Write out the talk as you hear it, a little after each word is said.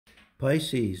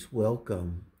Pisces,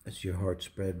 welcome. That's your heart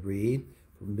spread read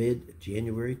for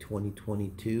mid-January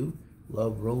 2022.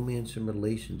 Love, romance, and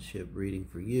relationship reading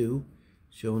for you.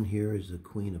 Shown here is the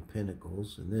Queen of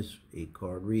Pentacles in this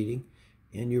 8-card reading.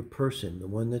 And your person, the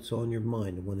one that's on your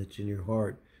mind, the one that's in your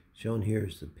heart. Shown here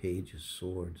is the Page of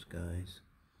Swords, guys.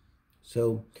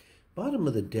 So, bottom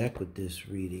of the deck with this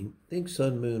reading, think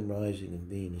Sun, Moon, Rising, and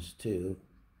Venus too,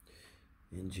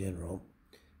 in general,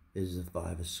 is the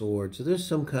Five of Swords. So there's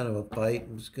some kind of a fight.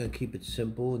 I'm just going to keep it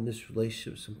simple in this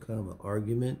relationship, some kind of an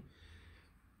argument.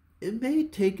 It may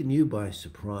have taken you by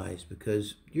surprise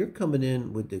because you're coming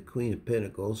in with the Queen of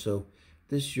Pentacles. So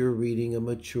this you're reading a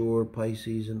mature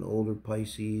Pisces, an older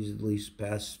Pisces, at least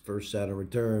past first Saturn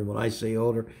return. When I say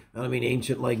older, I don't mean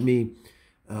ancient like me,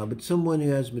 but someone who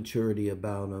has maturity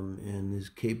about them and is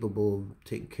capable of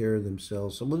taking care of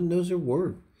themselves. Someone who knows their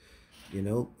worth, you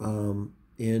know,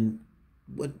 and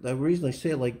what the reason I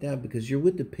say it like that, because you're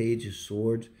with the Page of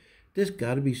Swords. There's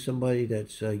got to be somebody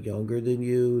that's younger than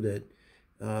you, that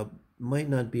might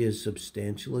not be as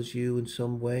substantial as you in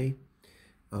some way,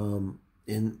 and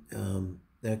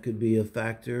that could be a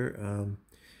factor.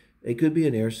 It could be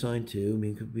an air sign too. I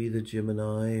mean, it could be the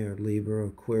Gemini or Libra or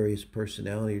Aquarius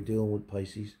personality. You're dealing with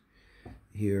Pisces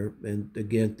here, and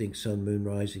again, think Sun, Moon,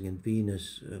 Rising, and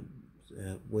Venus,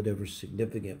 whatever's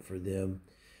significant for them.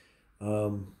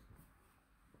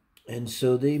 And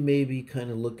so they may be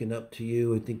kind of looking up to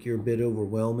you. I think you're a bit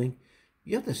overwhelming.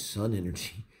 You have the Sun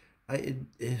energy. It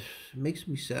makes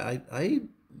me sad. There's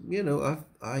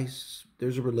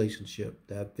a relationship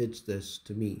that fits this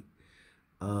to me.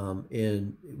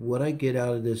 And what I get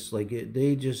out of this,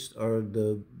 they just are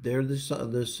the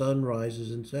sun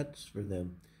rises and sets for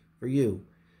them, for you.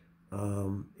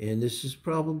 And this is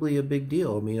probably a big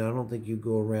deal. I mean, I don't think you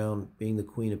go around being the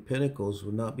Queen of Pentacles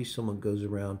would not be someone who goes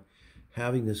around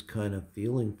having this kind of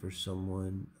feeling for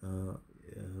someone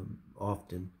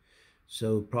often.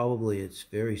 So probably it's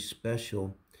very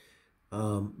special.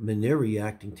 When they're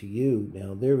reacting to you,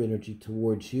 now their energy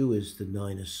towards you is the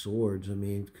Nine of Swords. I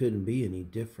mean, it couldn't be any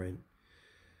different.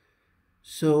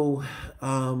 So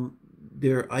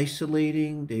they're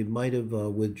isolating. They might have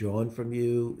withdrawn from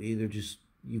you. Either just,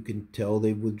 you can tell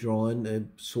they've withdrawn.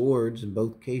 Swords in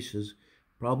both cases.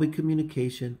 Probably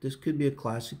communication. This could be a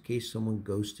classic case, someone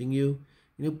ghosting you.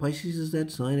 You know, Pisces is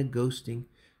that sign of ghosting.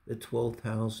 The 12th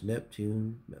house,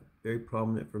 Neptune, very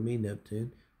prominent for me,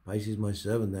 Neptune. Pisces, my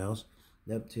 7th house.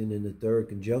 Neptune in the 3rd,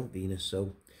 conjunct Venus.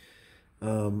 So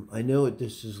I know what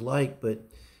this is like, but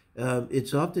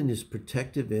it's often this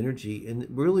protective energy. And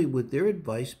really, with their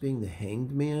advice being the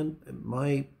Hanged Man,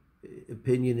 my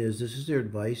opinion is this is their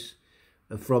advice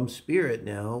from Spirit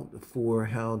now for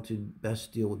how to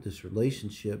best deal with this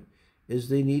relationship, is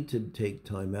they need to take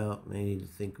time out and they need to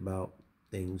think about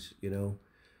things, you know,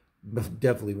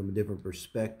 definitely from a different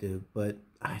perspective, but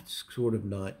it's sort of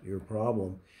not your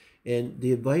problem. And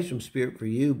the advice from Spirit for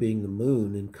you, being the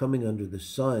moon and coming under the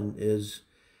sun, is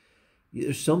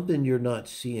there's something you're not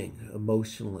seeing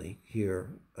emotionally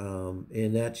here.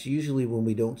 And that's usually when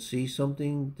we don't see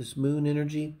something, this moon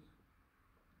energy.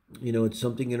 You know, it's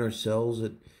something in ourselves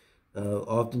that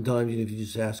oftentimes, if you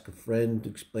just ask a friend to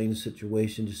explain the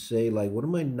situation, just say, like, what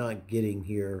am I not getting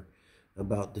here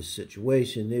about this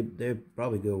situation? They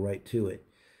probably go right to it.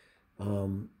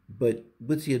 But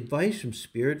with the advice from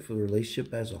Spirit for the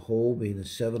relationship as a whole, being the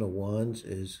Seven of Wands,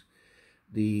 is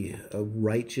the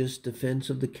righteous defense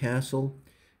of the castle.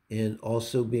 And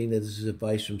also being that this is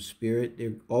advice from Spirit,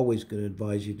 they're always going to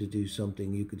advise you to do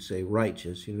something, you could say,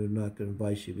 righteous. You know, they're not going to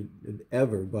advise you to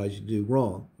ever advise you to do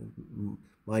wrong,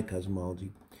 my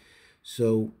cosmology.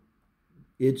 So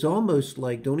it's almost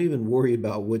like, don't even worry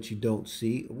about what you don't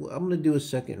see. I'm going to do a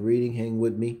second reading. Hang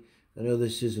with me. I know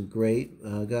this isn't great.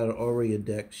 I got already a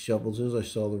deck shuffled as soon as I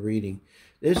saw the reading.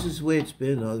 This is the way it's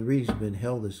been. The readings have been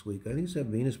hell this week. I think it's that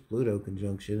Venus-Pluto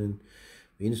conjunction and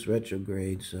Venus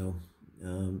retrograde. So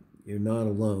you're not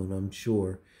alone, I'm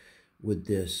sure, with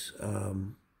this.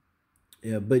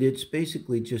 Yeah, but it's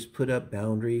basically just put up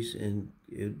boundaries and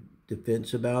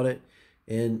defense about it.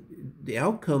 And the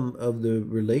outcome of the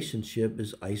relationship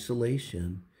is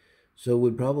isolation. So it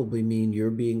would probably mean you're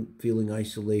feeling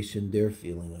isolation, they're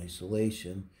feeling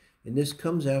isolation. And this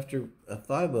comes after a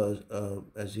 5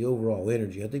 as the overall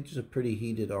energy. I think there's a pretty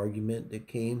heated argument that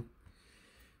came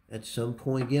at some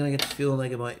point. Again, I get the feeling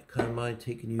like it might have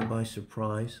taken you by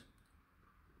surprise.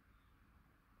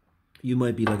 You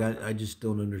might be like, I just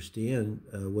don't understand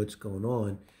what's going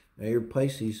on. Now, you're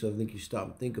Pisces, so I think you stop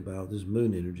and think about this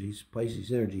moon energy, it's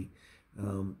Pisces energy.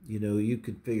 You know, you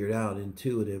could figure it out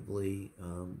intuitively,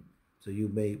 so you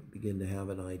may begin to have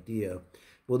an idea.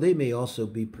 Well, they may also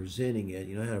be presenting it.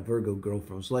 You know, I had a Virgo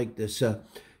girlfriend. It was like this.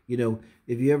 You know,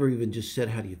 if you ever even just said,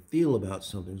 how do you feel about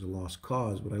something, it's a lost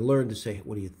cause. But I learned to say,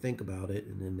 what do you think about it?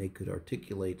 And then they could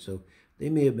articulate. So they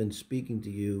may have been speaking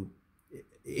to you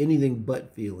anything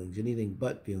but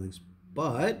feelings,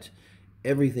 but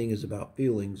everything is about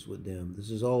feelings with them. This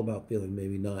is all about feeling,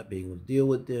 maybe not being able to deal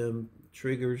with them,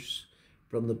 triggers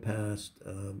from the past,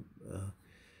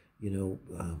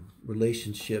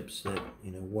 relationships that,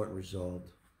 weren't resolved.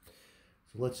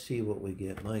 So let's see what we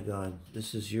get. My God,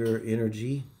 this is your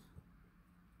energy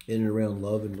in and around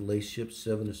love and relationships.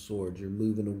 Seven of Swords. You're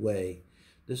moving away.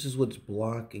 This is what's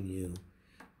blocking you.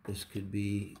 This could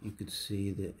be, you could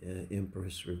see the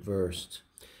Empress reversed.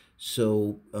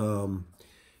 So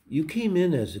you came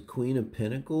in as a Queen of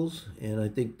Pentacles, and I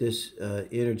think this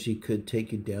energy could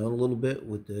take you down a little bit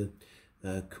with the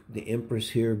Empress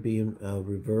here being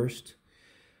reversed.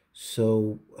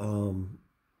 So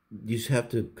you just have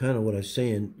to, kind of what I was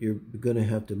saying, you're going to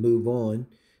have to move on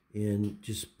and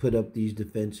just put up these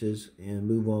defenses and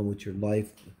move on with your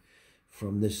life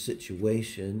from this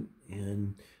situation.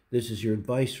 And this is your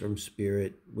advice from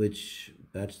Spirit, which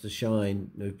that's the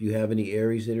shine. If you have any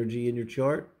Aries energy in your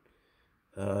chart,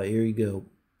 here you go,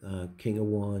 King of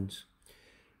Wands.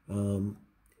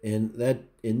 And that,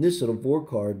 in this little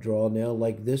 4-card draw now,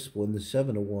 like this one, the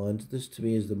Seven of Wands, this to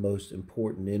me is the most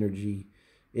important energy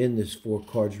in this 4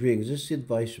 cards reading. This is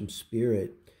advice from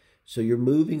Spirit. So you're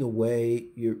moving away.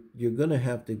 You're going to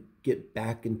have to get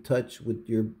back in touch with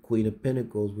your Queen of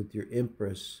Pentacles, with your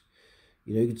Empress.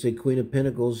 You know, you could say Queen of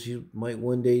Pentacles, you might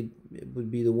one day, it would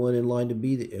be the one in line to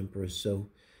be the Empress. So,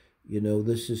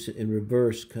 this is in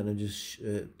reverse, kind of just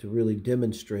to really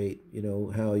demonstrate,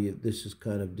 how this is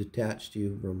kind of detached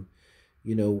you from,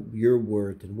 your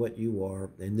worth and what you are.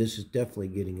 And this is definitely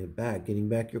getting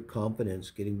back your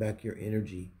confidence, getting back your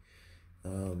energy.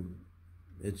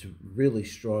 It's really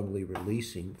strongly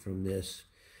releasing from this.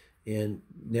 And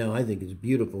now I think it's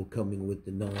beautiful coming with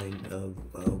the 9 of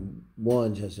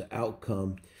Wands as an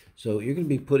outcome. So you're going to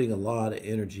be putting a lot of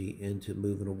energy into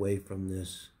moving away from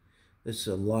this. This is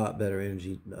a lot better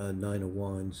energy, 9 of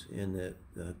Wands and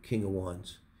the King of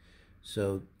Wands.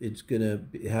 So it's going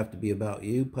to have to be about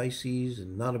you, Pisces,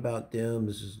 and not about them.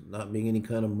 This is not being any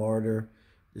kind of martyr.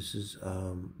 This is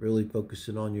really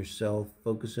focusing on yourself,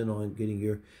 focusing on getting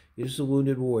you're just a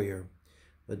wounded warrior.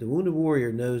 But the wounded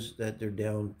warrior knows that they're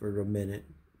down for a minute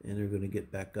and they're going to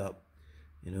get back up,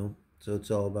 So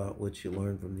it's all about what you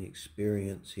learn from the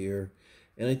experience here.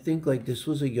 And I think like this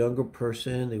was a younger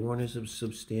person. They weren't as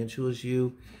substantial as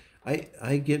you.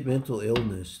 I get mental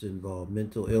illness involved,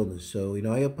 So,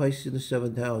 I have Pisces in the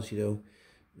 7th house, you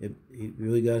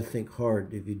really got to think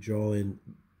hard if you draw in,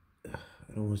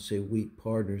 I don't want to say weak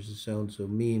partners. It sounds so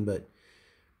mean, but,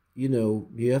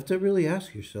 you have to really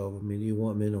ask yourself, do you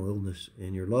want mental illness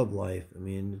in your love life?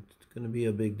 It's going to be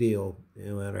a big deal,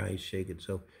 no matter how you shake it.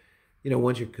 So,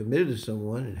 once you're committed to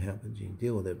someone, it happens, you can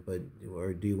deal with it. But,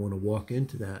 or do you want to walk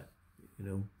into that?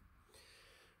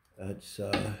 That's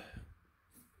the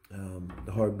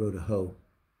hard road to hoe.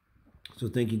 So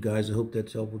thank you guys. I hope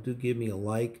that's helpful. Do give me a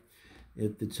like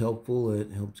if it's helpful.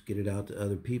 It helps get it out to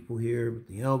other people here with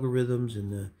the algorithms.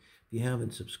 And if you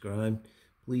haven't subscribed,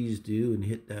 please do, and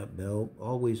hit that bell.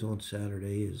 Always on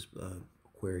Saturday is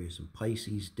Aquarius and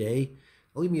Pisces Day.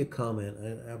 Leave me a comment.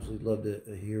 I absolutely love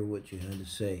to hear what you had to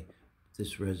say. If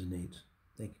this resonates.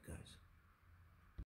 Thank you guys.